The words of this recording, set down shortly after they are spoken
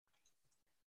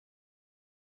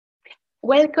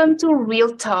Welcome to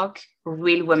Real Talk,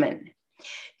 Real Women.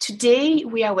 Today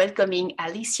we are welcoming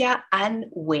Alicia Ann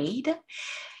Wade.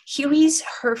 Here is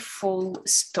her full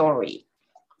story.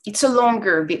 It's a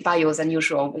longer bio than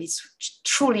usual, but it's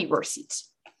truly worth it.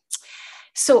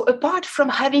 So apart from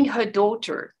having her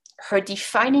daughter, her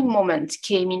defining moment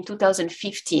came in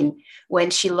 2015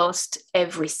 when she lost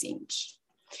everything.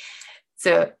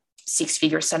 The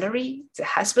six-figure salary, the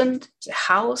husband, the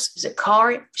house, the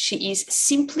car. She is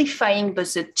simplifying, but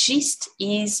the gist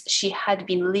is she had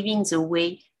been living the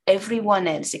way everyone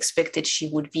else expected she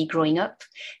would be growing up,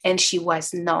 and she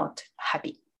was not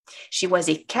happy. She was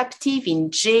a captive in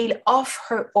jail of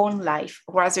her own life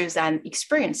rather than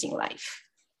experiencing life.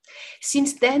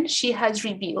 Since then, she has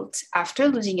rebuilt after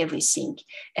losing everything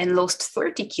and lost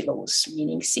 30 kilos,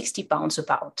 meaning 60 pounds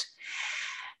about.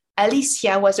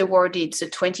 Alicia was awarded the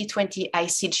 2020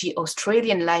 ICG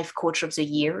Australian Life Coach of the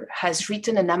Year, has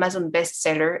written an Amazon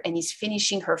bestseller, and is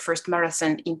finishing her first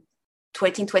marathon in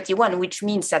 2021, which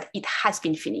means that it has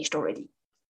been finished already.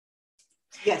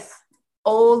 Yes.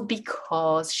 All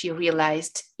because she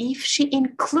realized if she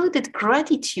included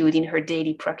gratitude in her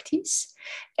daily practice,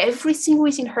 everything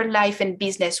within her life and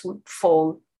business would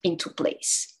fall into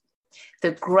place.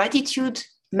 The gratitude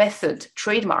method,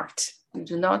 trademarked,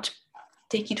 do not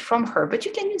take it from her, but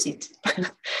you can use it.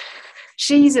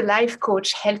 She is a life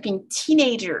coach helping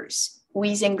teenagers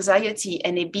with anxiety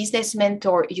and a business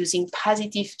mentor using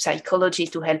positive psychology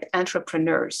to help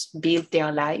entrepreneurs build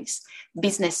their lives,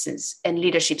 businesses, and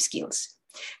leadership skills.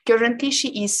 Currently,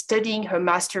 she is studying her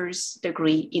master's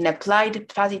degree in applied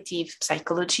positive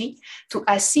psychology to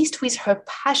assist with her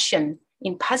passion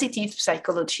in positive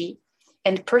psychology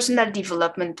and personal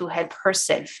development to help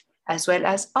herself as well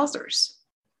as others.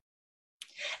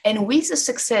 And with the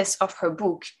success of her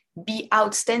book, Be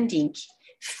Outstanding,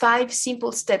 5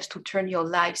 Simple Steps to Turn Your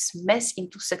Life's Mess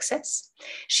into Success,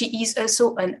 she is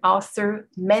also an author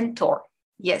mentor.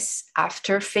 Yes,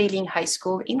 after failing high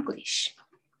school English.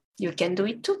 You can do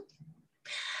it too.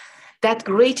 That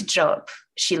great job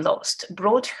she lost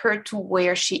brought her to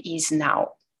where she is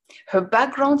now. Her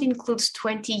background includes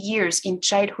 20 years in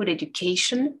childhood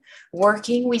education,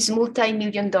 working with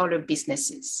multi-million-dollar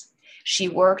businesses. She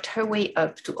worked her way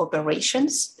up to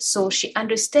operations, so she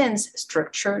understands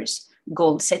structures,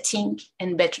 goal setting,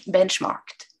 and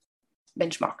benchmarks.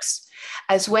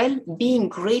 As well, being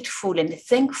grateful and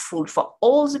thankful for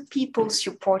all the people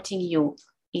supporting you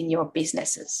in your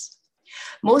businesses.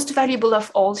 Most valuable of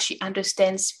all, she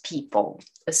understands people.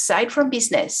 Aside from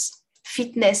business,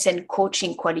 fitness, and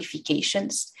coaching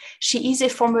qualifications, she is a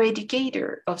former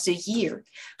educator of the year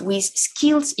with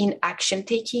skills in action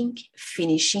taking,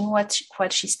 finishing what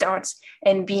she starts,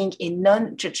 and being a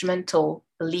non-judgmental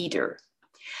leader.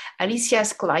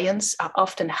 Alicia's clients are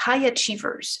often high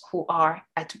achievers who are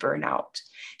at burnout.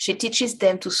 She teaches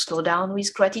them to slow down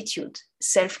with gratitude,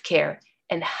 self-care,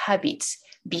 and habits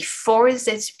before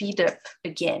they speed up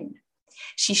again.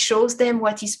 She shows them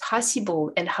what is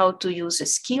possible and how to use the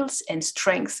skills and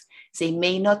strengths they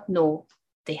may not know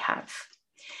they have.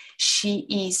 She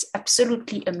is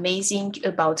absolutely amazing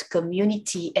about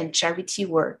community and charity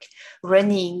work,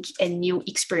 running, and new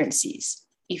experiences.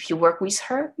 If you work with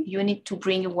her, you need to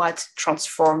bring what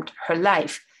transformed her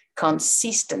life,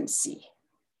 consistency.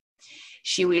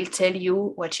 She will tell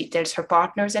you what she tells her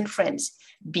partners and friends.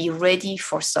 Be ready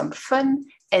for some fun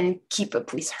and keep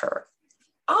up with her.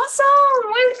 Awesome!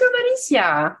 Welcome,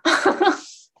 Alicia.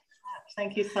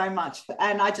 Thank you so much.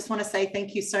 And I just want to say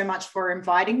thank you so much for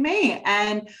inviting me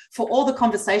and for all the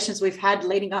conversations we've had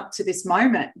leading up to this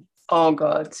moment. Oh,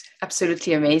 God,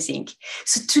 absolutely amazing.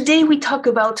 So today we talk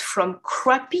about from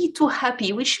crappy to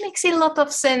happy, which makes a lot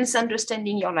of sense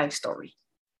understanding your life story.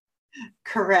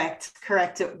 Correct.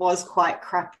 It was quite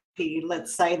crappy,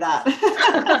 let's say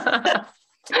that.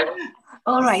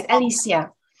 All right,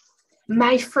 Alicia.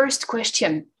 My first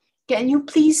question, can you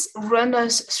please run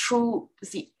us through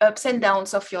the ups and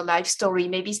downs of your life story,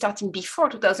 maybe starting before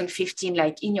 2015,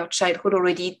 like in your childhood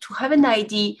already, to have an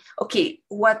idea, okay,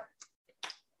 what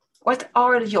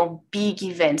are your big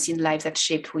events in life that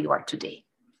shaped who you are today?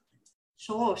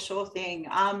 Sure thing.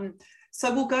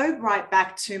 So we'll go right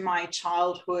back to my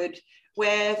childhood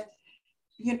where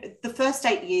the first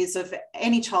 8 years of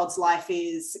any child's life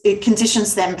it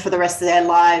conditions them for the rest of their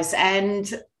lives.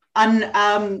 And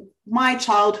my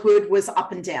childhood was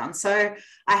up and down. So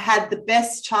I had the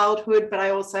best childhood, but I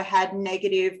also had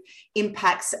negative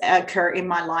impacts occur in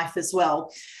my life as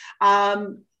well.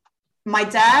 my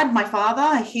dad, my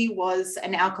father, he was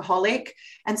an alcoholic.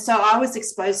 And so I was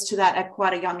exposed to that at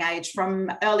quite a young age,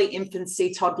 from early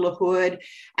infancy, toddlerhood,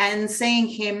 and seeing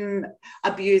him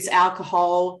abuse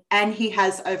alcohol. And he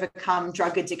has overcome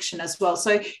drug addiction as well.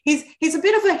 So he's a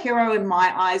bit of a hero in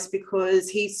my eyes, because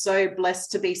he's so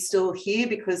blessed to be still here,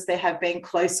 because there have been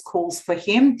close calls for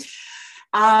him.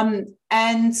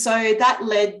 And so that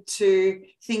led to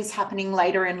things happening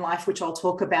later in life, which I'll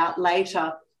talk about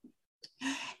later.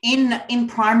 In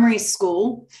primary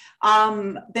school,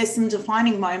 there's some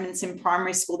defining moments in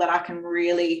primary school that I can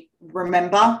really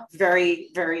remember very,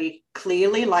 very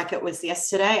clearly, like it was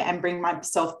yesterday, and bring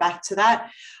myself back to that.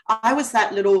 I was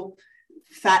that little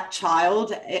fat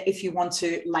child, if you want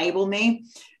to label me,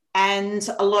 and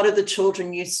a lot of the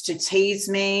children used to tease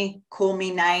me, call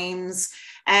me names,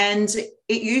 and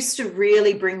it used to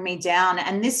really bring me down.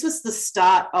 And this was the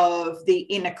start of the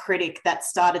inner critic that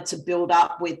started to build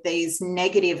up with these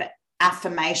negative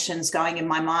affirmations going in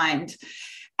my mind.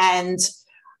 And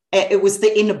it was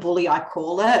the inner bully, I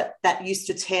call it, that used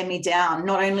to tear me down.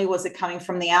 Not only was it coming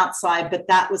from the outside, but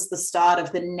that was the start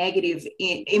of the negative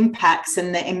impacts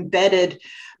and the embedded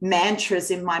mantras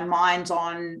in my mind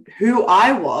on who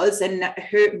I was and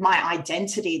my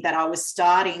identity that I was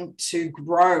starting to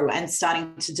grow and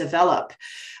starting to develop.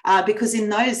 Because in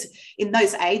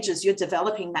those ages, you're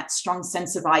developing that strong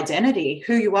sense of identity,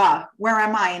 who you are, where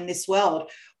am I in this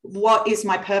world, what is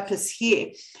my purpose here?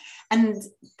 And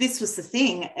this was the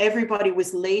thing. Everybody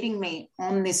was leading me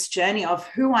on this journey of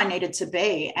who I needed to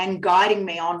be and guiding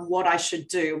me on what I should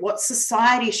do, what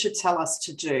society should tell us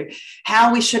to do,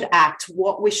 how we should act,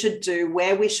 what we should do,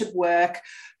 where we should work,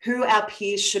 who our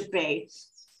peers should be.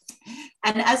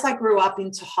 And as I grew up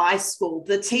into high school,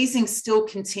 the teasing still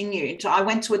continued. I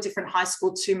went to a different high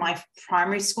school to my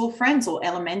primary school friends, or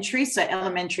elementary. So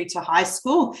elementary to high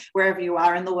school, wherever you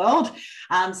are in the world.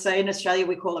 So in Australia,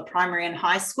 we call it primary and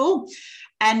high school.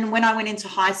 And when I went into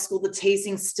high school, the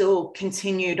teasing still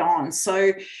continued on.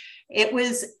 So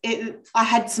I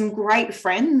had some great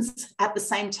friends. At the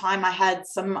same time, I had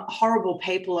some horrible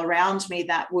people around me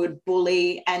that would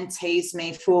bully and tease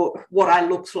me for what I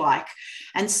looked like.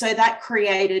 And so that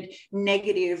created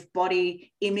negative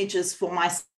body images for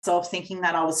myself, thinking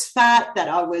that I was fat, that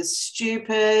I was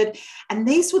stupid. And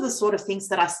these were the sort of things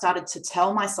that I started to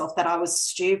tell myself, that I was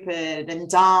stupid and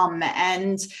dumb.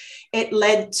 And it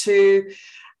led to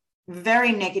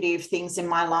very negative things in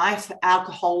my life,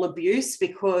 alcohol abuse,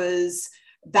 because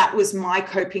that was my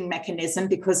coping mechanism,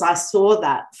 because I saw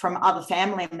that from other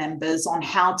family members on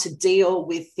how to deal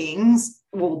with things,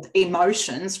 well,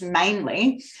 emotions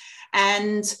mainly.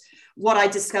 And what I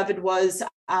discovered was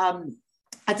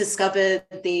I discovered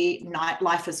the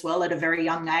nightlife as well at a very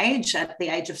young age, at the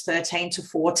age of 13 to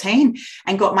 14,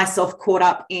 and got myself caught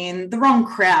up in the wrong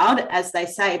crowd, as they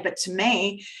say. But to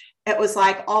me, it was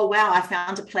like, oh, wow, I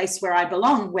found a place where I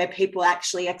belong, where people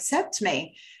actually accept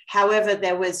me. However,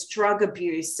 there was drug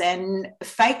abuse and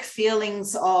fake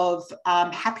feelings of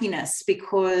happiness,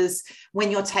 because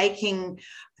when you're taking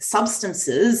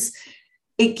substances,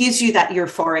 it gives you that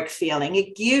euphoric feeling.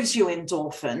 It gives you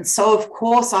endorphins. So, of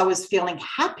course, I was feeling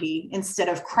happy instead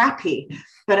of crappy,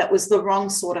 but it was the wrong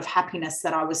sort of happiness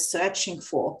that I was searching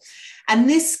for. And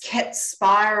this kept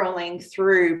spiraling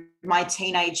through my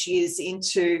teenage years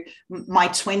into my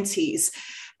 20s.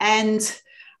 And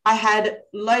I had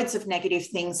loads of negative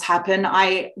things happen.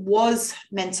 I was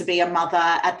meant to be a mother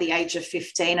at the age of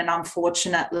 15, and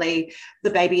unfortunately, the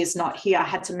baby is not here. I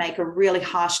had to make a really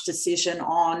harsh decision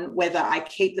on whether I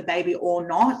keep the baby or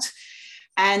not.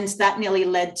 And that nearly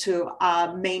led to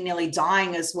me nearly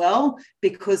dying as well,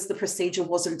 because the procedure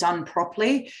wasn't done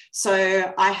properly.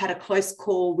 So I had a close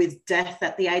call with death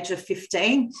at the age of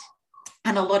 15.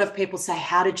 And a lot of people say,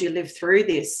 how did you live through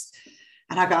this?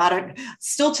 And I go,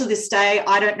 still to this day,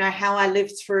 I don't know how I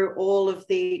lived through all of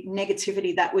the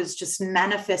negativity that was just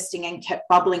manifesting and kept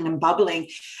bubbling and bubbling.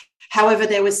 However,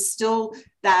 there was still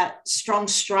that strong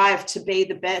strive to be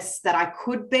the best that I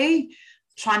could be,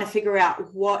 trying to figure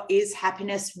out what is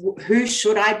happiness, who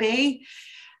should I be?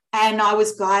 And I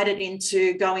was guided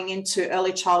into going into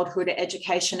early childhood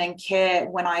education and care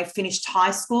when I finished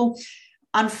high school.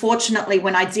 Unfortunately,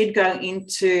 when I did go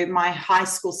into my high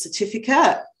school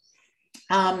certificate,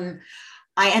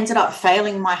 I ended up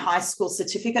failing my high school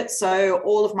certificate. So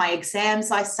all of my exams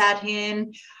I sat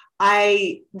in,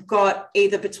 I got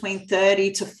either between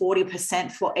 30 to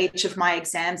 40% for each of my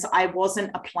exams. I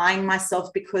wasn't applying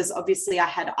myself because obviously I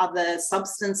had other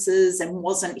substances and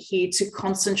wasn't here to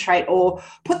concentrate or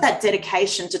put that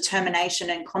dedication, determination,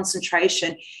 and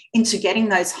concentration into getting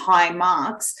those high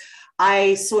marks.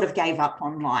 I sort of gave up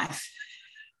on life.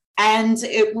 And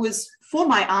it was for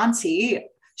my auntie,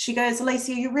 she goes,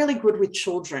 Alicia, you're really good with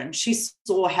children. She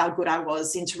saw how good I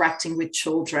was interacting with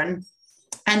children.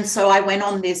 And so I went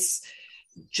on this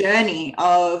journey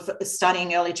of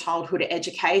studying early childhood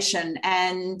education,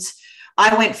 and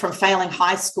I went from failing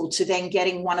high school to then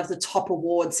getting one of the top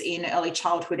awards in early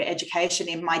childhood education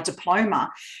in my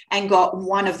diploma, and got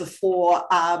one of the 4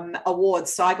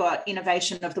 awards. So I got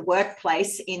Innovation of the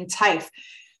Workplace in TAFE.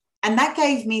 And that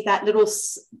gave me that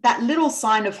little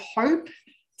sign of hope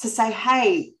to say,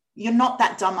 hey, you're not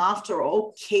that dumb after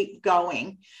all, keep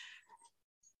going.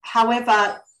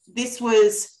 However, this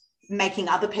was making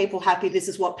other people happy. This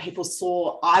is what people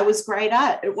saw I was great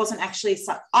at. It wasn't actually,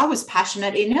 I was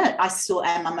passionate in it. I still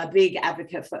am. I'm a big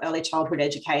advocate for early childhood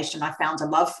education. I found a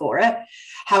love for it.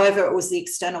 However, it was the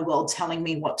external world telling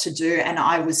me what to do, and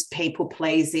I was people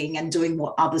pleasing and doing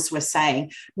what others were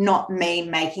saying, not me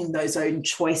making those own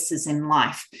choices in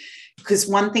life. Because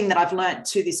one thing that I've learned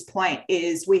to this point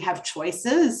is we have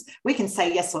choices. We can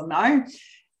say yes or no.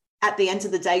 At the end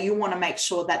of the day, you want to make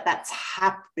sure that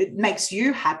it makes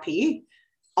you happy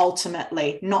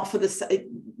ultimately,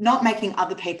 not making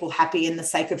other people happy in the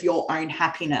sake of your own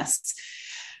happiness.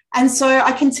 And so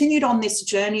I continued on this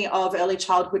journey of early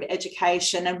childhood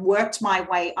education and worked my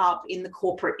way up in the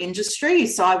corporate industry.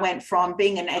 So I went from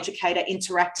being an educator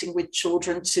interacting with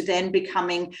children to then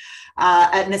becoming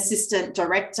an assistant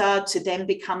director, to then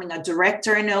becoming a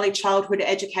director in early childhood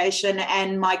education.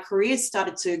 And my career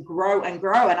started to grow and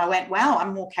grow. And I went, wow,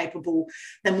 I'm more capable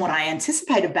than what I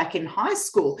anticipated back in high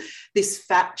school. This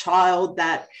fat child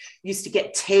that used to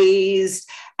get teased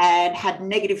and had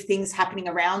negative things happening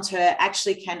around her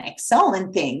actually can excel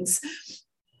in things.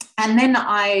 And then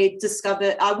I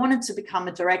discovered I wanted to become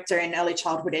a director in early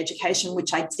childhood education,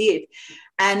 which I did.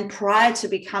 And prior to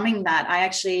becoming that, I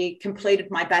actually completed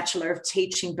my Bachelor of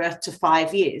Teaching birth to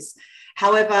 5 years.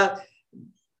 However,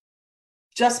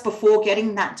 just before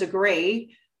getting that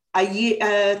degree,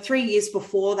 3 years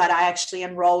before that, I actually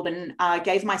enrolled and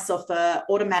gave myself an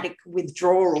automatic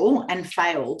withdrawal and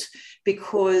failed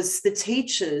because the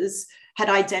teachers had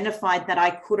identified that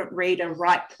I couldn't read and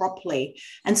write properly.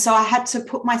 And so I had to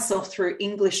put myself through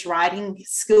English writing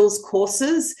skills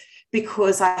courses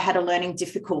because I had a learning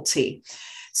difficulty.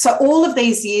 So all of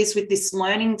these years with this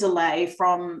learning delay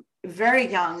from very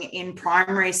young in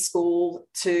primary school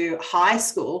to high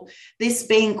school, this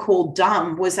being called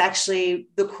dumb was actually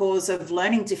the cause of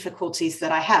learning difficulties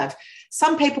that I have.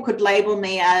 Some people could label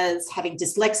me as having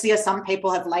dyslexia. Some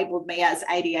people have labeled me as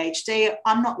ADHD.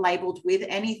 I'm not labeled with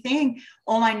anything.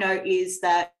 All I know is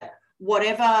that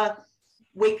whatever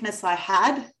weakness I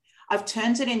had, I've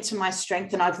turned it into my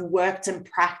strength, and I've worked and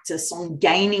practiced on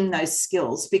gaining those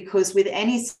skills, because with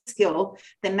any skill,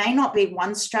 there may not be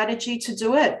one strategy to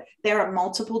do it. There are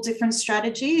multiple different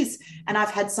strategies, and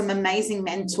I've had some amazing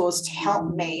mentors to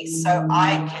help me so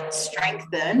I can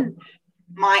strengthen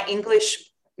my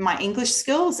English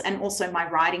skills and also my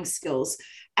writing skills,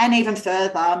 and even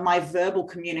further, my verbal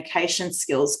communication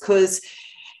skills. Because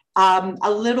a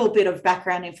little bit of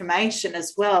background information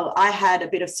as well, I had a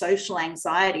bit of social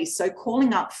anxiety. So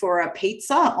calling up for a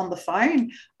pizza on the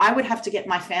phone, I would have to get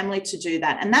my family to do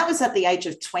that. And that was at the age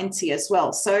of 20 as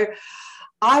well. So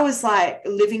I was like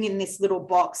living in this little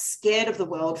box, scared of the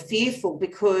world, fearful,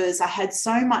 because I had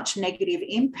so much negative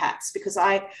impacts, because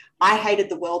I hated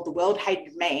the world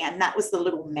hated me. And that was the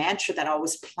little mantra that I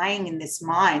was playing in this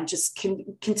mind, just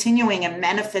continuing and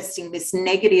manifesting this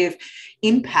negative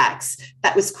impacts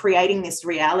that was creating this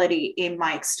reality in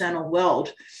my external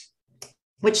world,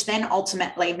 which then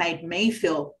ultimately made me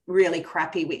feel really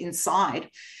crappy inside.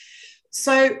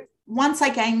 So once I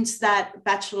gained that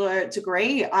bachelor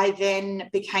degree, I then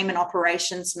became an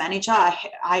operations manager.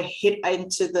 I hit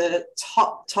into the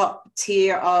top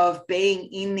tier of being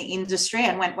in the industry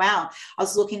and went, wow, I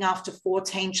was looking after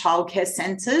 14 childcare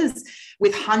centres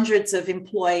with hundreds of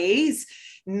employees,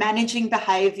 managing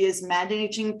behaviours,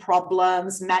 managing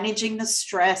problems, managing the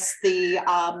stress, the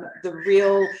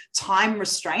real time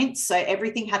restraints. So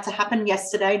everything had to happen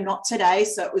yesterday, not today.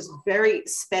 So it was very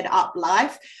sped up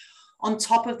life. On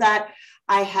top of that,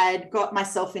 I had got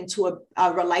myself into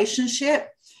a relationship.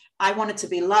 I wanted to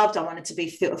be loved. I wanted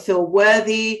to feel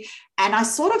worthy. And I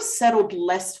sort of settled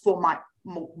less for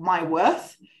my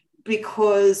worth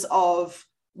because of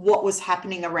what was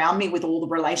happening around me with all the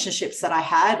relationships that I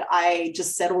had. I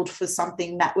just settled for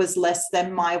something that was less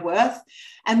than my worth.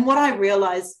 And what I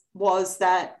realized was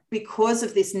that because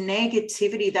of this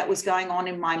negativity that was going on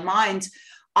in my mind,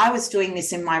 I was doing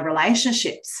this in my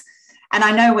relationships. And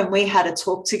I know when we had a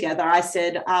talk together, I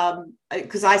said,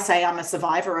 because I say I'm a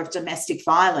survivor of domestic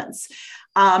violence,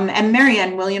 And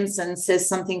Marianne Williamson says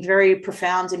something very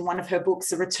profound in one of her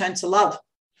books, A Return to Love.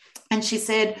 And she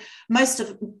said,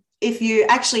 if you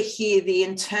actually hear the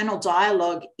internal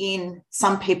dialogue in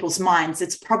some people's minds,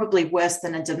 it's probably worse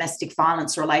than a domestic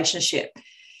violence relationship.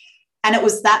 And it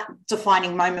was that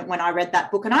defining moment when I read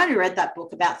that book. And I only read that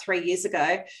book about 3 years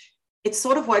ago. It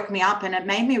sort of woke me up and it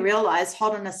made me realize,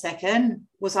 hold on a second,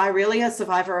 was I really a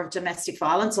survivor of domestic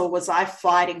violence, or was I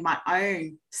fighting my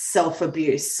own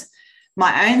self-abuse,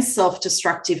 my own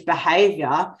self-destructive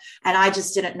behavior, and I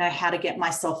just didn't know how to get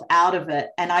myself out of it?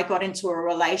 And I got into a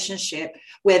relationship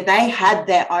where they had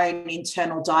their own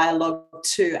internal dialogue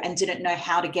too and didn't know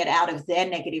how to get out of their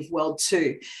negative world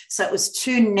too. So it was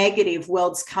two negative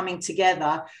worlds coming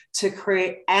together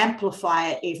to amplify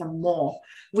it even more,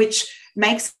 which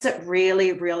makes it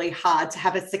really, really hard to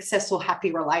have a successful,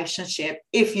 happy relationship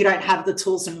if you don't have the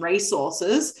tools and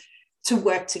resources to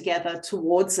work together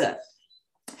towards it.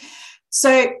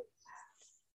 So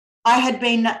I had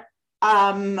been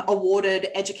awarded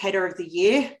Educator of the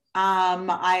Year.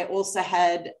 I also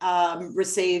had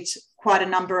received quite a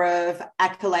number of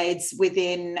accolades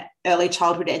within early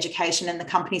childhood education in the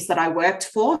companies that I worked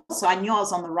for. So I knew I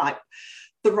was on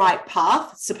the right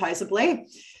path, supposedly,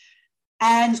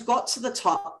 and got to the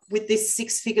top with this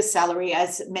 6-figure salary,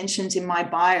 as mentioned in my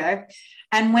bio.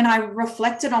 And when I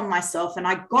reflected on myself and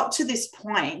I got to this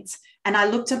point and I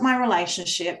looked at my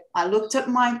relationship, I looked at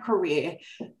my career,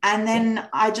 and then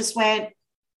I just went,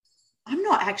 I'm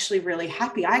not actually really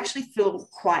happy. I actually feel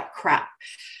quite crap.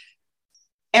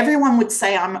 Everyone would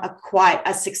say I'm quite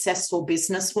a successful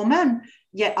businesswoman,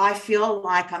 yet I feel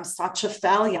like I'm such a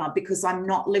failure because I'm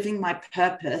not living my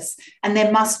purpose, and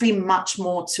there must be much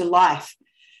more to life.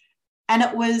 And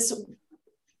it was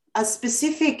a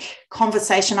specific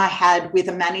conversation I had with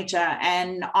a manager,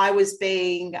 and I was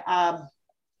being,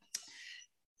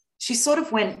 she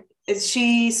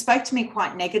spoke to me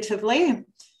quite negatively.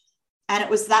 And it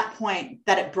was that point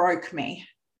that it broke me,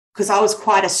 because I was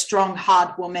quite a strong,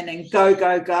 hard woman and go,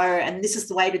 go, go. And this is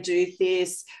the way to do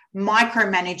this,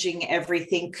 micromanaging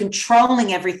everything,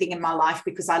 controlling everything in my life,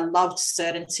 because I loved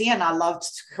certainty and I loved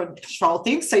to control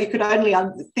things. So you could only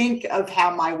think of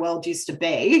how my world used to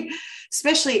be,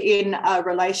 especially in a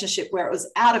relationship where it was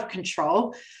out of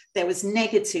control. There was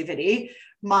negativity.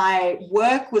 My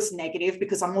work was negative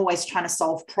because I'm always trying to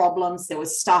solve problems. There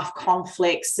was staff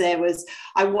conflicts.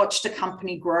 I watched a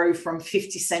company grow from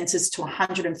 50 centres to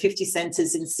 150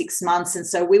 centres in 6 months. And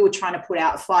so we were trying to put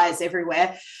out fires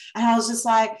everywhere. And I was just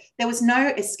like, there was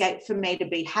no escape for me to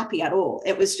be happy at all.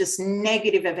 It was just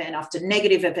negative event after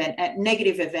negative event at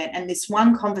negative event. And this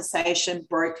one conversation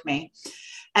broke me.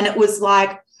 And it was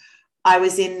like I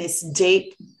was in this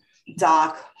deep,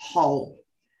 dark hole.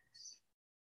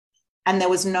 And there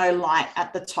was no light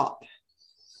at the top.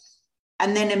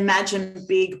 And then imagine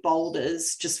big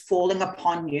boulders just falling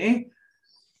upon you,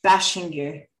 bashing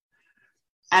you.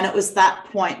 And it was that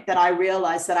point that I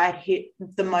realized that I'd hit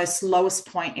the most lowest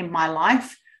point in my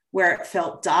life, where it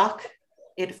felt dark,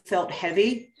 it felt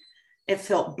heavy, it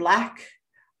felt black,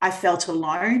 I felt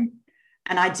alone,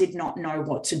 and I did not know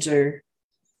what to do.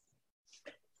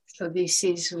 So this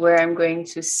is where I'm going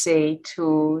to say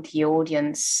to the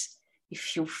audience,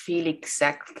 if you feel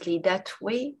exactly that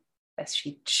way, as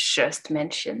she just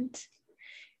mentioned,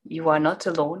 you are not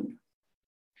alone.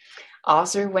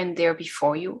 Others went there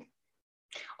before you.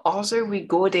 Others will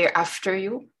go there after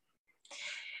you.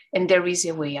 And there is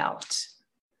a way out.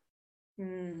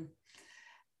 And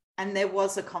there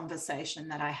was a conversation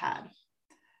that I had,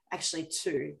 actually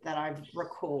two that I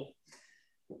recall.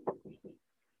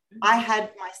 I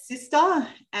had my sister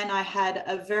and I had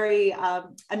a very,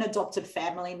 an adopted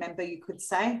family member, you could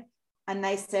say. And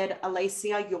they said,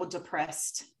 Alicia, you're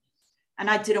depressed. And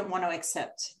I didn't want to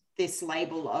accept this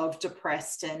label of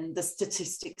depressed and the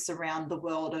statistics around the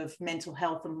world of mental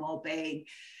health and well-being.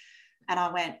 And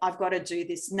I went, I've got to do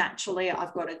this naturally.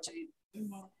 I've got to do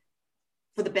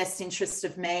for the best interest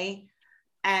of me.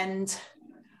 And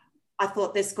I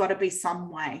thought there's got to be some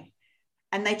way.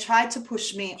 And they tried to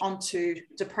push me onto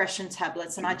depression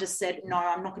tablets. And I just said, no,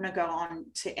 I'm not going to go on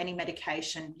to any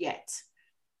medication yet.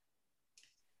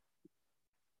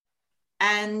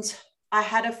 And I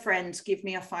had a friend give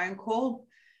me a phone call.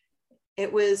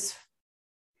 It was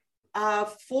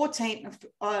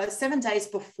 7 days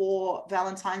before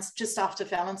Valentine's, just after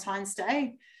Valentine's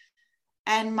Day.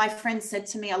 And my friend said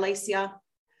to me, Alicia,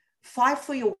 fight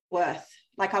for your worth.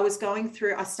 Like I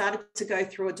started to go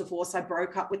through a divorce. I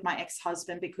broke up with my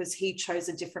ex-husband because he chose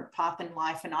a different path in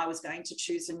life and I was going to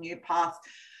choose a new path.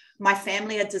 My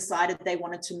family had decided they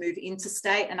wanted to move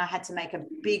interstate, and I had to make a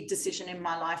big decision in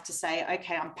my life to say,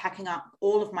 okay, I'm packing up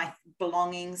all of my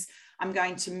belongings. I'm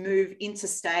going to move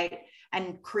interstate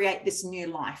and create this new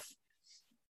life.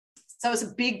 So it was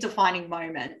a big defining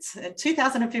moment. In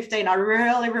 2015, I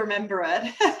really remember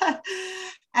it.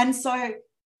 And so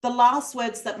the last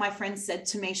words that my friend said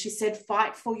to me, she said,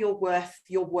 fight for your worth,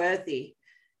 you're worthy.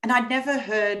 And I'd never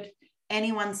heard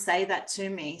anyone say that to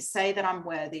me, say that I'm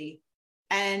worthy,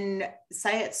 and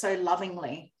say it so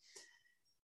lovingly.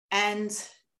 And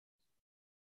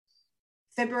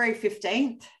February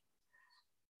 15th,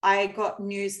 I got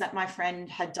news that my friend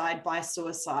had died by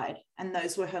suicide, and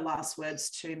those were her last words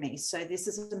to me. So this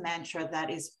is a mantra that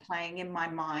is playing in my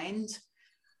mind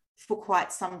for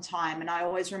quite some time. And I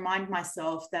always remind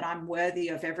myself that I'm worthy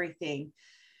of everything.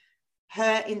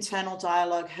 Her internal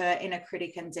dialogue, her inner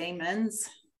critic and demons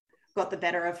got the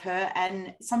better of her.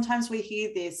 And sometimes we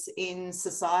hear this in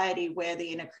society where the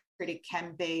inner critic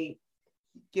can be,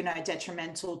 you know,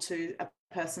 detrimental to a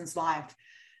person's life.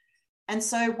 And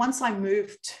so once I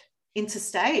moved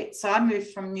interstate, so I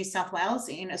moved from New South Wales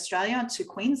in Australia to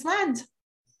Queensland,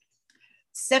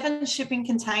 7 shipping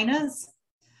containers.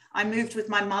 I moved with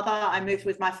my mother, I moved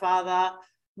with my father,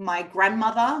 my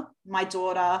grandmother, my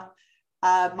daughter,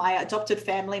 my adopted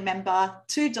family member,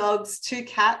 2 dogs, 2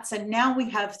 cats, and now we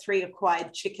have 3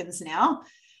 acquired chickens now.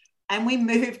 And we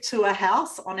moved to a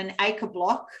house on an acre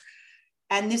block.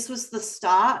 And this was the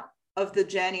start of the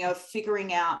journey of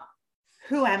figuring out,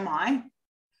 who am I?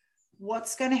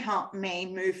 What's going to help me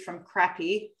move from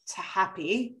crappy to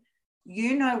happy?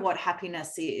 You know what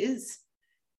happiness is.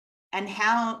 And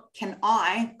how can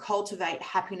I cultivate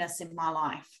happiness in my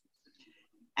life?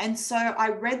 And so I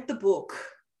read the book,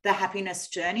 The Happiness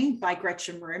Journey by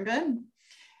Gretchen Rubin,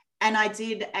 and I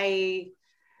did a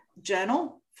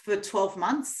journal for 12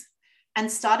 months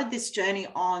and started this journey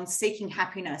on seeking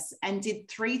happiness, and did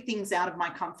 3 things out of my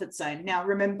comfort zone. Now,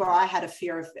 remember, I had a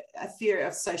fear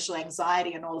of social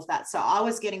anxiety and all of that. So I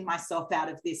was getting myself out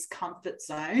of this comfort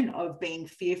zone of being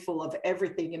fearful of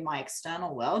everything in my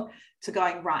external world to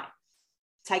going, right,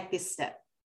 take this step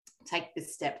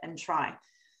and try.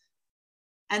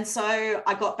 And so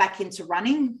I got back into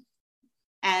running,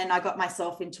 and I got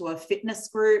myself into a fitness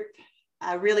group,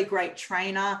 a really great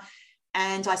trainer,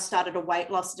 and I started a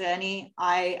weight loss journey.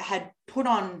 I had put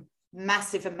on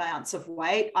massive amounts of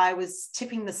weight. I was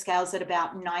tipping the scales at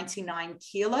about 99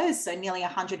 kilos, so nearly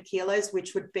 100 kilos,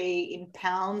 which would be in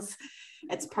pounds.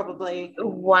 It's probably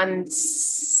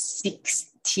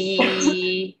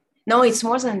 160. No, it's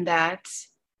more than that.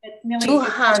 It's nearly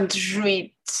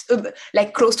 200,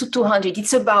 like close to 200.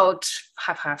 It's about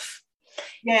half.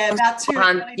 Yeah, about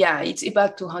 200. Yeah, it's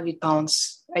about 200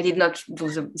 pounds. I did not do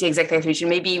the exact calculation,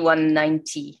 maybe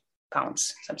 190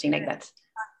 pounds, something like that.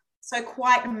 So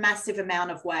quite a massive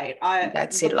amount of weight.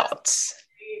 That's a lot.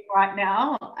 Right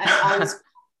now, and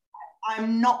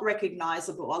I'm not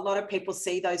recognizable. A lot of people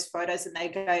see those photos and they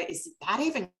go, is that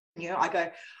even you? I go,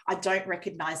 I don't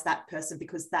recognize that person,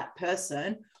 because that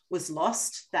person was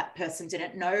lost. That person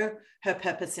didn't know her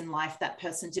purpose in life. That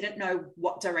person didn't know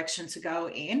what direction to go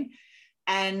in.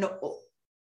 And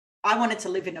I wanted to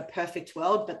live in a perfect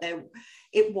world, but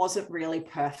it wasn't really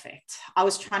perfect. I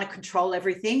was trying to control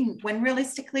everything, when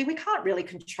realistically we can't really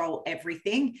control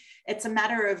everything. It's a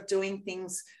matter of doing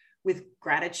things with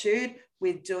gratitude,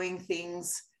 with doing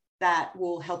things that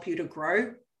will help you to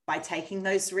grow, by taking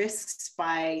those risks,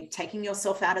 by taking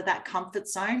yourself out of that comfort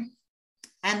zone.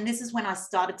 And this is when I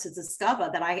started to discover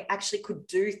that I actually could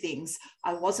do things.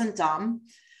 I wasn't dumb.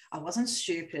 I wasn't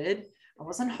stupid. I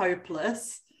wasn't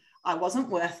hopeless. I wasn't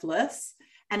worthless.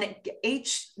 And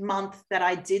each month that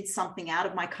I did something out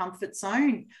of my comfort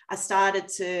zone, I started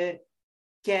to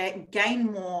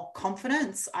gain more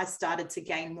confidence. I started to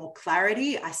gain more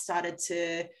clarity. I started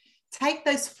to take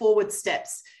those forward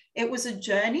steps. It was a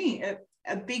journey,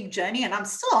 a big journey. And I'm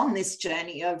still on this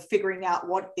journey of figuring out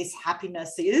what this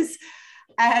happiness is.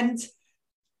 And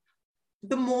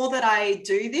the more that I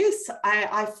do this,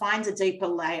 I find a deeper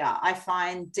layer. I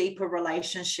find deeper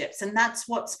relationships. And that's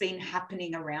what's been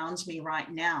happening around me right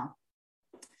now.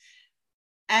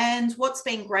 And what's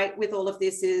been great with all of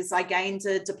this is I gained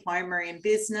a diploma in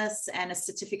business and a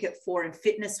certificate 4 in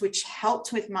fitness, which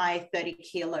helped with my 30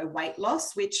 kilo weight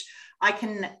loss, which I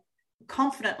can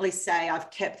confidently say I've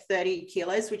kept 30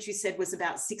 kilos, which you said was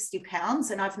about 60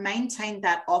 pounds. And I've maintained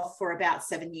that off for about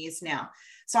 7 years now.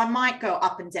 So I might go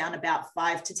up and down about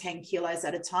 5 to 10 kilos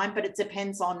at a time, but it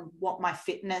depends on what my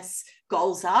fitness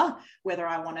goals are, whether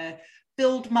I want to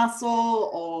build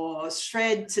muscle or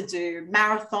shred to do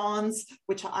marathons,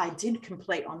 which I did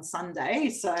complete on Sunday.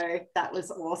 So that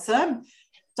was awesome.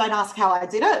 Don't ask how I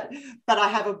did it, but I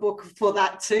have a book for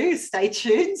that too. Stay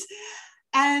tuned.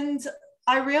 And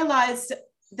I realized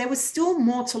there was still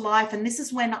more to life. And this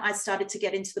is when I started to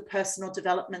get into the personal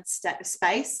development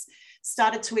space,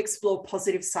 started to explore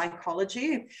positive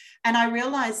psychology. And I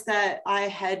realized that I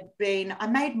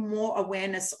made more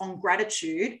awareness on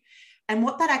gratitude and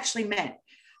what that actually meant.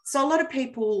 So a lot of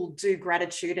people do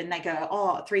gratitude and they go,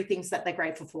 oh, 3 things that they're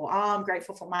grateful for. Oh, I'm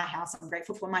grateful for my house. I'm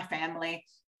grateful for my family.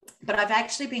 But I've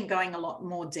actually been going a lot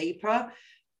more deeper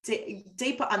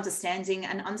understanding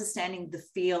and understanding the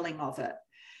feeling of it.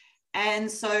 And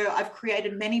so I've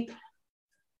created many.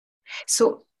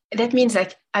 So that means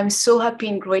like I'm so happy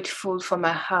and grateful for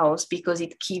my house because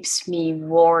it keeps me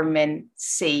warm and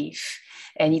safe,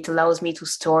 and it allows me to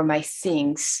store my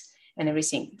things and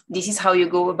everything. This is how you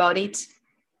go about it?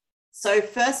 So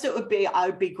first I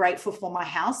would be grateful for my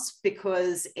house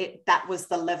because that was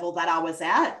the level that I was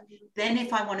at. Then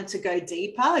if I wanted to go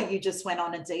deeper, you just went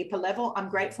on a deeper level. I'm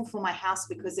grateful for my house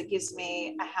because it gives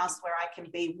me a house where I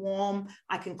can be warm.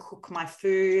 I can cook my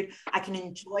food. I can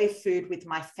enjoy food with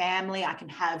my family. I can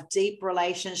have deep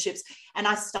relationships. And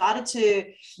I started to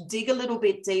dig a little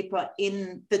bit deeper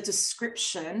in the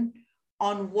description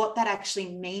on what that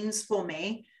actually means for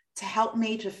me to help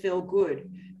me to feel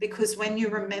good. Because when you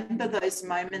remember those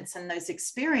moments and those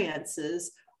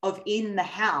experiences of in the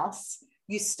house,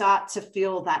 you start to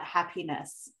feel that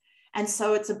happiness. And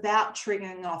so it's about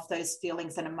triggering off those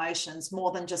feelings and emotions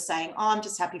more than just saying, oh, I'm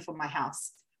just happy for my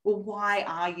house. Well, why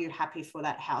are you happy for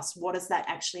that house? What does that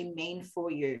actually mean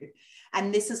for you?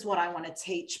 And this is what I want to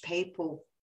teach people.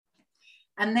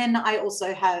 And then I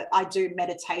do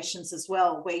meditations as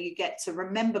well, where you get to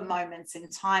remember moments in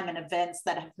time and events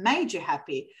that have made you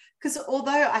happy. Because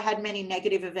although I had many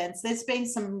negative events, there's been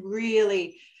some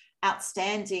really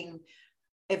outstanding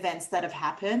events that have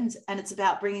happened. And it's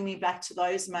about bringing me back to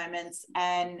those moments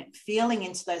and feeling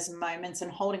into those moments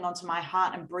and holding onto my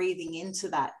heart and breathing into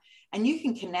that. And you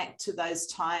can connect to those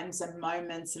times and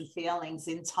moments and feelings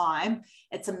in time.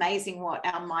 It's amazing what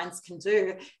our minds can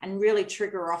do and really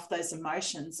trigger off those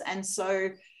emotions. And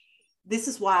so this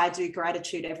is why I do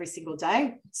gratitude every single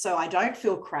day. So I don't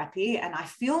feel crappy and I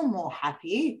feel more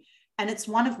happy. And it's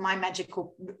one of my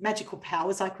magical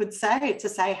powers, I could say, to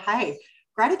say, hey,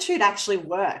 gratitude actually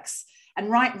works.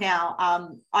 And right now,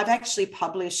 I've actually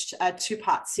published a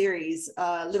 2-part series,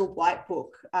 Little White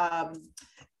Book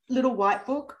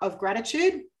of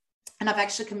gratitude. And I've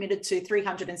actually committed to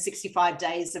 365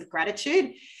 days of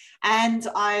gratitude. And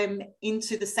I'm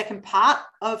into the second part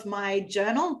of my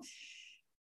journal.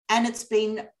 And it's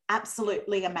been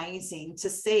absolutely amazing to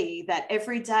see that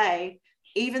every day,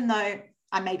 even though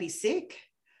I may be sick,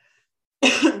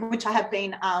 which I have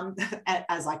been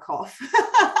as I cough.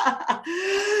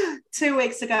 2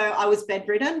 weeks ago, I was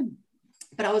bedridden,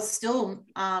 but I was still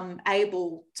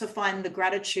able to find the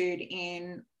gratitude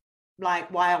in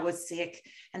like why I was sick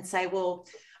and say, well,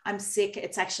 I'm sick.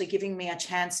 It's actually giving me a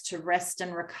chance to rest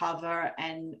and recover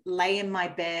and lay in my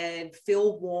bed,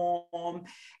 feel warm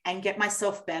and get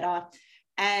myself better.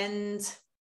 And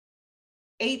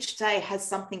each day has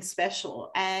something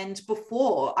special. And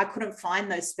before I couldn't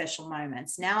find those special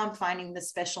moments. Now I'm finding the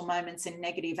special moments in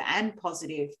negative and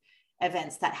positive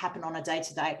events that happen on a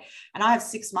day-to-day. And I have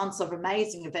 6 months of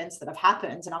amazing events that have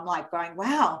happened. And I'm like going,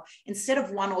 wow, instead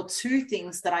of 1 or 2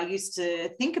 things that I used to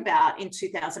think about in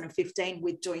 2015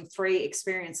 with doing 3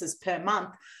 experiences per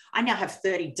month, I now have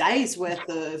 30 days worth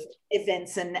of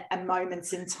events and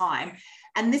moments in time.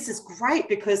 And this is great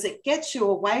because it gets you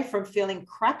away from feeling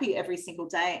crappy every single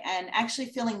day and actually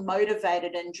feeling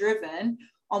motivated and driven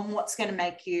on what's going to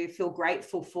make you feel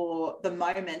grateful for the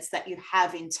moments that you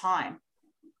have in time.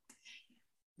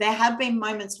 There have been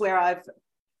moments where I've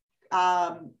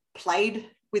played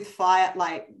with fire,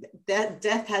 like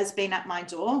death has been at my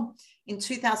door. In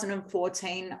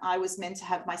 2014, I was meant to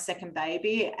have my second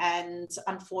baby, and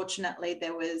unfortunately,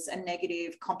 there was a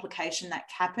negative complication that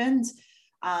happened.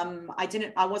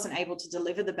 I wasn't able to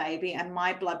deliver the baby, and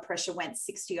my blood pressure went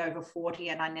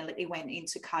 60/40, and I nearly went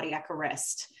into cardiac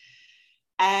arrest.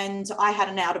 And I had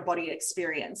an out-of-body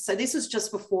experience. So this was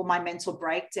just before my mental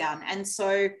breakdown. And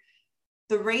so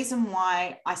the reason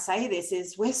why I say this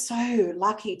is we're so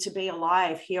lucky to be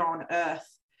alive here on earth.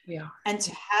 Yeah. And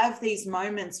to have these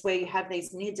moments where you have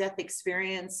these near-death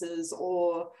experiences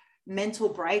or mental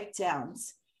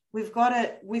breakdowns, we've got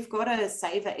to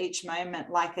savor each moment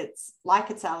like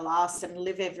it's our last and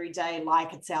live every day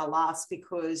like it's our last,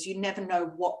 because you never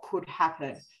know what could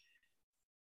happen.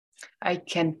 I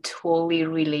can totally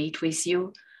relate with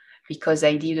you because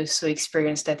I did also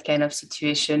experience that kind of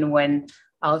situation when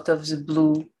out of the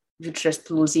blue, you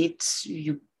just lose it.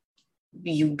 You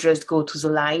you just go to the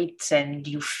light and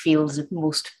you feel the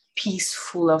most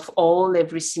peaceful of all.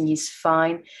 Everything is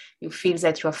fine. You feel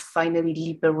that you are finally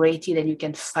liberated and you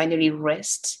can finally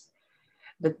rest.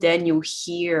 But then you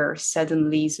hear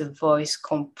suddenly the voice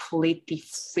completely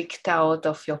freaked out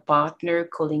of your partner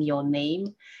calling your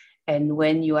name. And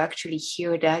when you actually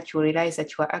hear that, you realize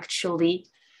that you are actually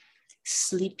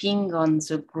sleeping on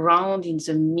the ground in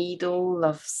the middle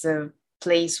of the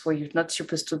place where you're not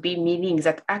supposed to be, meaning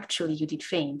that actually you did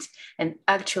faint. And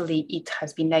actually it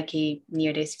has been like a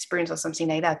near-death experience or something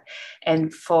like that.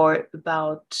 And for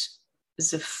about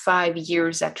the 5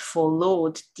 years that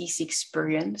followed this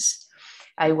experience,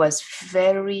 I was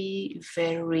very,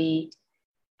 very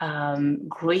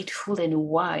grateful and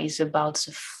wise about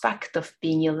the fact of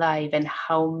being alive and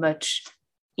how much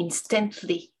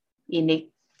instantly in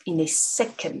a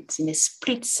second, in a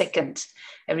split second,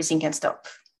 everything can stop.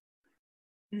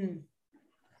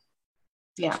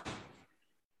 Yeah,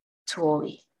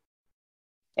 totally.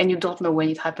 And you don't know when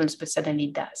it happens, but suddenly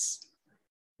it does.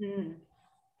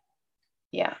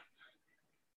 Yeah.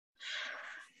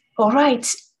 All right.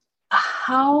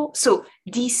 So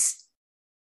this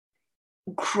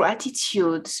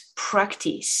gratitude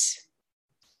practice,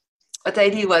 what I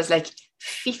did was like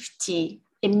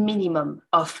a minimum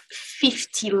of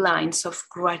 50 lines of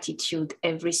gratitude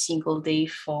every single day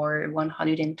for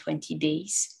 120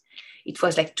 days. It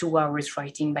was like 2 hours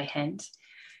writing by hand,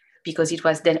 because it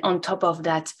was then on top of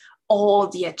that, all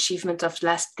the achievement of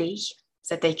last day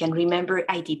that I can remember.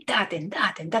 I did that and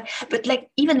that and that. But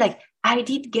I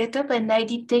did get up and I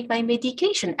did take my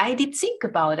medication. I did think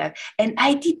about that. And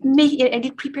I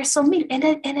did prepare some meal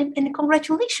and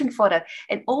congratulations for that.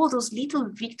 And all those little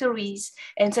victories.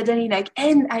 And suddenly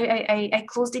I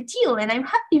closed the deal and I'm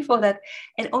happy for that.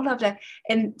 And all of that.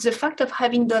 And the fact of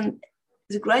having done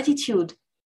the gratitude,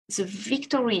 the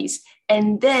victories,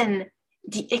 and then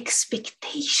the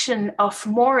expectation of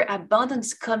more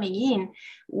abundance coming in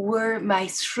were my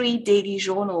 3 daily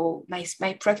journal,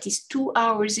 my practice 2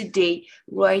 hours a day,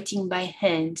 writing by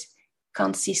hand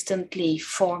consistently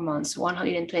 4 months,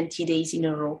 120 days in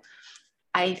a row.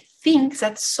 I think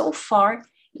that so far,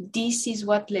 this is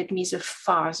what led me the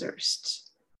farthest.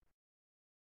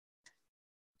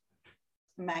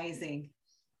 Amazing.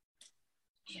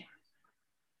 Yeah.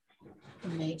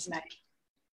 Amazing.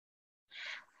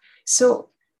 So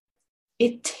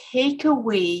a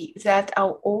takeaway that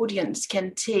our audience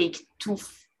can take to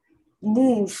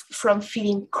move from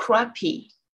feeling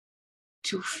crappy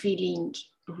to feeling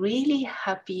really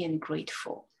happy and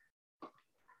grateful.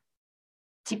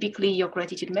 Typically your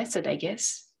gratitude method, I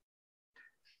guess.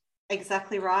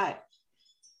 Exactly right.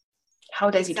 How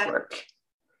does it work?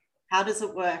 How does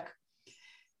it work?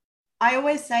 I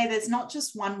always say there's not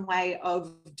just one way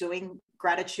of doing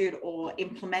gratitude or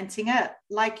implementing it.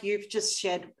 Like you've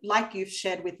shared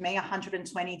with me,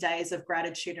 120 days of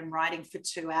gratitude and writing for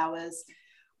 2 hours.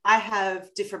 I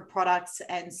have different products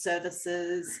and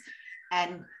services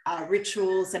and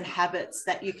rituals and habits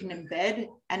that you can embed.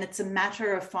 And it's a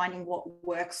matter of finding what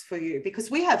works for you, because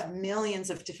we have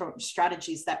millions of different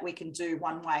strategies that we can do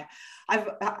one way.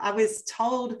 I was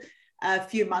told a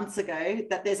few months ago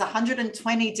that there's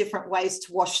 120 different ways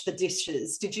to wash the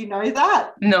dishes. Did you know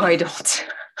that? No, I don't.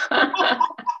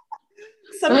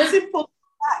 Some simple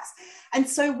facts. And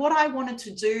so what I wanted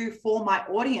to do for my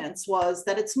audience was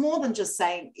that it's more than just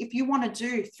saying, if you want to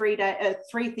do 3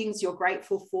 things you're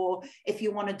grateful for, if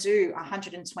you want to do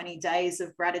 120 days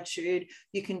of gratitude,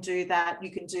 you can do that.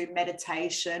 You can do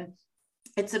meditation.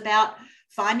 It's about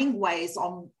finding ways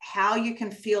on how you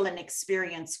can feel and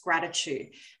experience gratitude.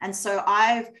 And so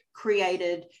I've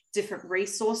created different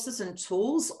resources and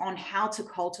tools on how to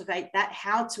cultivate that,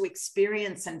 how to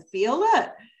experience and feel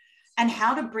it, and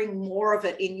how to bring more of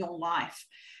it in your life.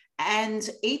 And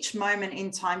each moment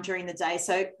in time during the day.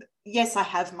 So yes, I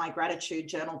have my gratitude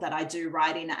journal that I do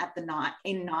write in at the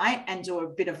night and do a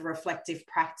bit of reflective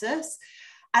practice.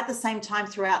 At the same time,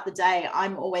 throughout the day,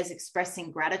 I'm always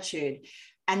expressing gratitude.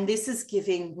 And this is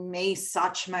giving me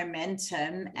such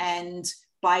momentum. And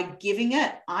by giving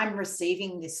it, I'm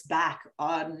receiving this back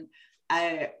on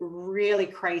a really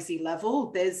crazy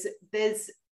level. There's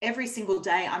every single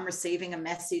day I'm receiving a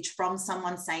message from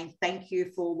someone saying, thank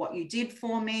you for what you did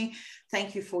for me.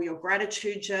 Thank you for your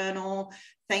gratitude journal.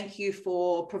 Thank you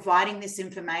for providing this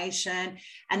information.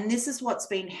 And this is what's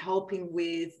been helping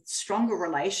with stronger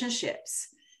relationships,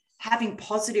 having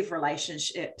positive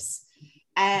relationships.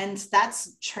 And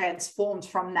that's transformed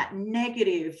from that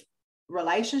negative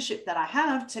relationship that I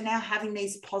have to now having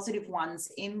these positive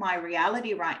ones in my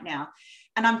reality right now.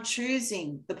 And I'm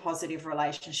choosing the positive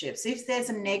relationships. If there's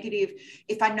a negative,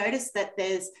 if I notice that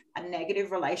there's a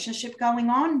negative relationship going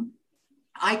on,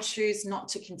 I choose not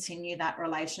to continue that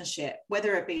relationship,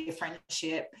 whether it be a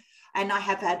friendship. And I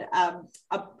have had a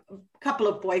couple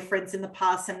of boyfriends in the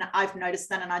past, and I've noticed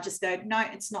that, and I just go, no,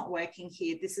 it's not working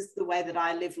here. This is the way that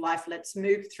I live life. Let's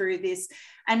move through this.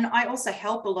 And I also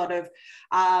help a lot of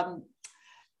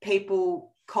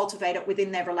people cultivate it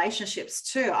within their relationships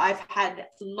too. I've had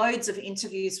loads of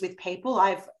interviews with people.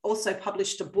 I've also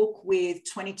published a book with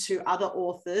 22 other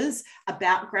authors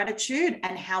about gratitude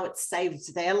and how it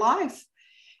saved their life.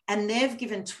 And they've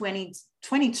given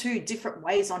 22 different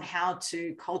ways on how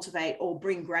to cultivate or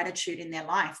bring gratitude in their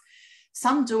life.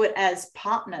 Some do it as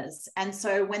partners. And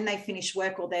so when they finish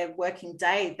work or their working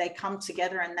day, they come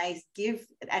together and they give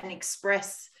and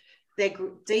express their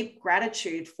deep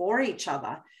gratitude for each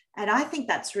other. And I think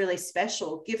that's really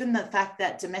special, given the fact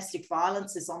that domestic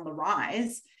violence is on the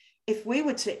rise. If we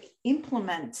were to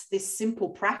implement this simple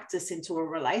practice into a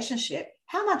relationship,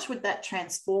 how much would that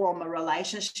transform a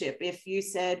relationship? If you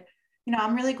said, you know,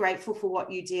 I'm really grateful for what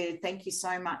you did. Thank you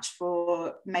so much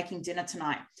for making dinner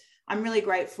tonight. I'm really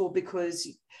grateful because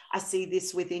I see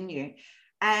this within you.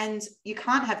 And you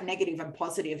can't have negative and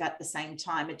positive at the same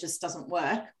time. It just doesn't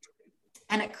work.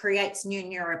 And it creates new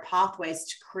neural pathways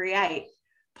to create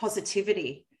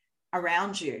positivity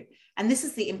around you. And this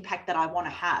is the impact that I want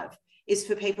to have, is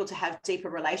for people to have deeper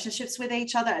relationships with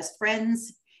each other as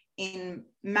friends, in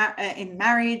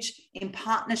marriage, in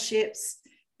partnerships.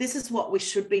 This is what we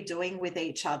should be doing with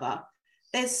each other.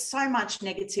 There's so much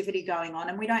negativity going on,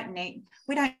 and we don't need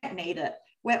it.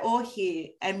 We're all here,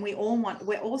 and we're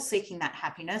all seeking that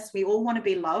happiness. We all want to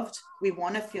be loved. We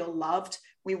want to feel loved.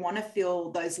 We want to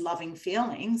feel those loving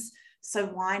feelings. So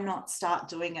why not start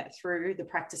doing it through the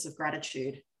practice of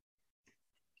gratitude?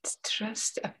 It's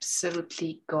just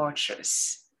absolutely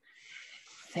gorgeous.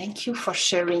 Thank you for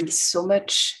sharing so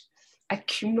much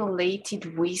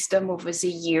accumulated wisdom over the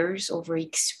years, over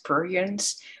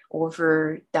experience,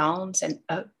 over downs and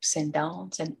ups and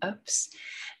downs and ups.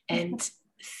 And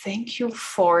thank you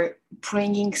for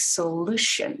bringing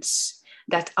solutions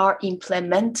that are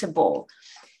implementable.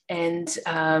 And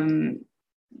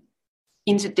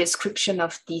in the description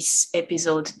of this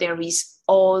episode, there is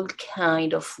all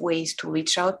kind of ways to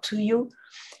reach out to you.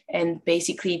 And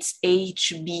basically it's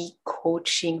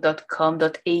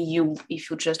hbcoaching.com.au if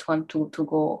you just want to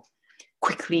go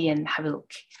quickly and have a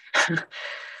look.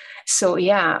 So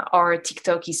yeah, our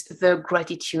TikTok is the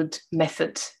gratitude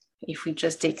method, if we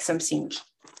just take something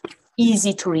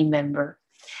easy to remember.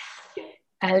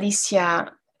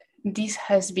 Alicia, this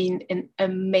has been an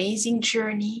amazing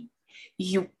journey.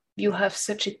 You have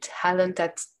such a talent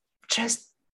at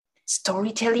just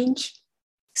storytelling.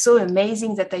 So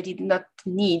amazing that I did not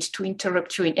need to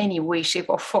interrupt you in any way, shape,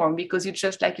 or form, because you're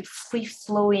just like a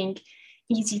free-flowing,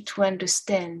 easy to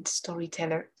understand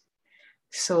storyteller.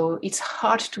 So it's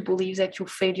hard to believe that you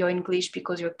failed your English,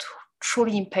 because you're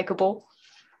truly impeccable.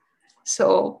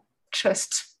 So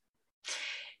just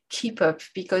keep up,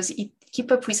 keep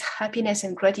up with happiness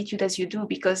and gratitude as you do,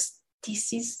 because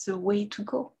this is the way to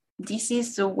go. This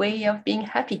is the way of being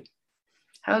happy.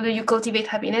 How do you cultivate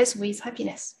happiness? With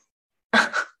happiness.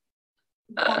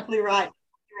 Exactly right.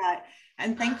 Right.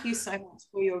 And thank you so much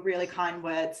for your really kind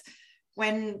words.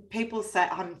 When people say,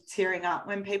 I'm tearing up,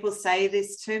 when people say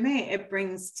this to me, it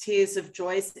brings tears of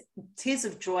joy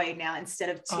now instead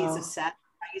of tears of sadness.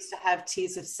 I used to have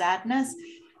tears of sadness.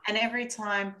 And every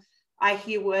time I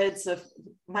hear words of,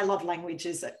 my love language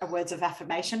is words of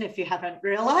affirmation, if you haven't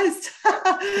realized.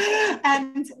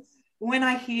 And when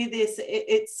I hear this,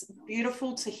 it's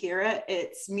beautiful to hear it.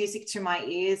 It's music to my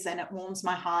ears, and it warms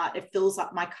my heart. It fills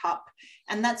up my cup.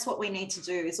 And that's what we need to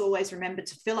do, is always remember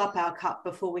to fill up our cup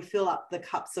before we fill up the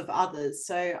cups of others.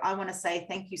 So I want to say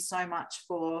thank you so much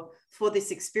for this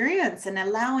experience and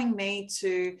allowing me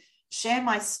to share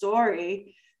my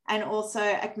story, and also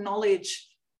acknowledge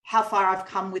how far I've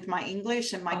come with my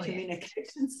English and my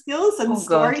communication skills and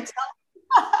storytelling.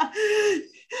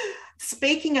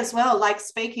 Speaking as well, like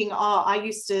speaking, I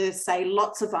used to say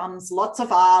lots of ums, lots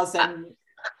of ahs, and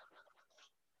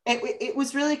it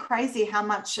was really crazy how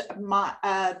much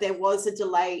there was a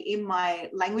delay in my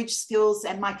language skills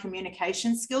and my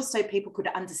communication skills, so people could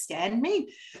understand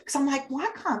me. Because I'm like,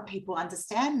 why can't people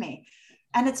understand me?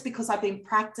 And it's because I've been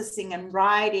practicing and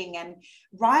writing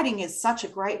is such a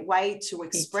great way to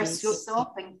express yourself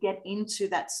and get into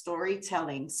that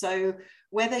storytelling. So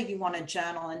whether you want to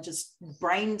journal and just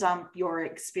brain dump your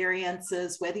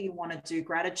experiences, whether you want to do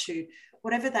gratitude,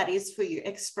 whatever that is for you,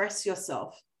 express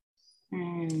yourself.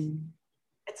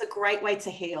 It's a great way to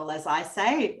heal, as I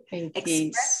say. It Express,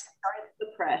 is.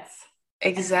 don't suppress.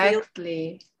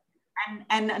 Exactly.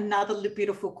 And another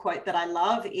beautiful quote that I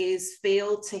love is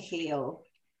feel to heal.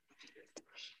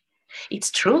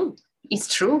 It's true.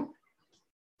 It's true.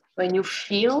 When you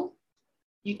feel,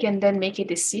 you can then make a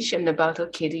decision about,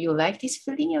 okay, do you like this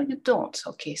feeling or you don't?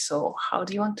 Okay, so how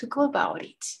do you want to go about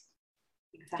it?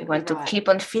 Exactly. Do you want to keep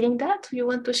on feeling that, or you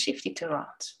want to shift it around?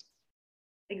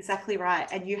 Exactly right.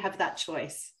 And you have that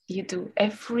choice. You do.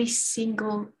 Every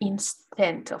single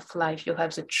instant of life, you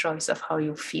have the choice of how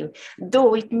you feel.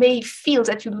 Though it may feel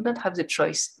that you do not have the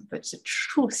choice, but the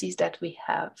truth is that we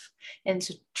have. And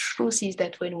the truth is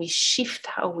that when we shift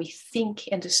how we think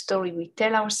and the story we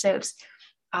tell ourselves,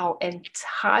 our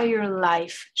entire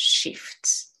life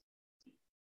shifts.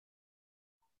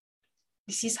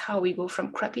 This is how we go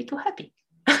from crappy to happy.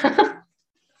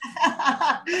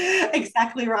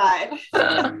 Exactly right.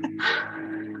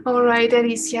 All right,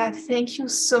 Alicia, thank you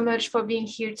so much for being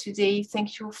here today.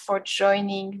 Thank you for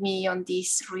joining me on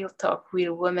this Real Talk,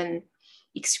 Real Woman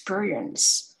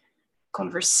experience,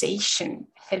 conversation,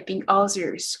 helping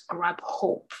others grab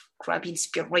hope, grab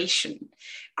inspiration,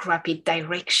 grab a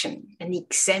direction, an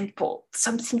example,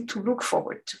 something to look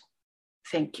forward to.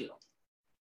 Thank you.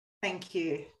 Thank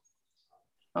you.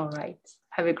 All right.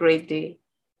 Have a great day.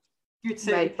 You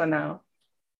too. Bye for now.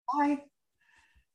 Bye.